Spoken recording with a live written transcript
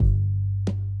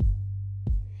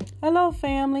Hello,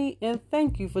 family, and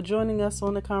thank you for joining us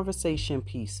on the Konversation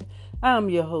piece. I'm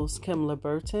your host, Kimla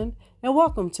Burton, and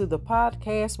welcome to the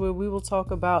podcast where we will talk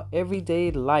about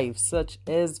everyday life, such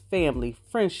as family,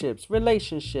 friendships,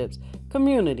 relationships,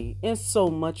 community, and so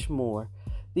much more.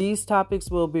 These topics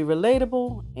will be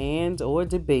relatable and or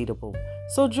debatable.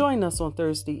 So join us on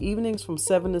Thursday evenings from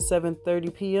 7 to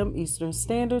 7:30 p.m. Eastern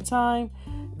Standard Time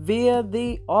via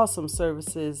the awesome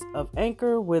services of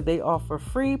Anchor, where they offer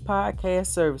free podcast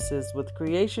services with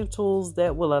creation tools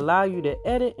that will allow you to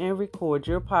edit and record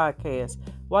your podcast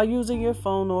while using your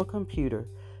phone or computer.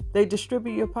 They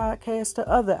distribute your podcast to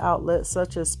other outlets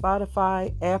such as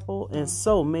Spotify, Apple, and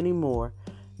so many more.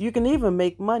 You can even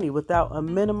make money without a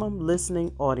minimum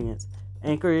listening audience.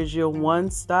 Anchor is your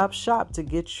one-stop shop to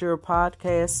get your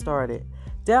podcast started.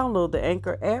 Download the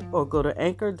Anchor app or go to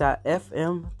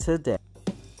anchor.fm today.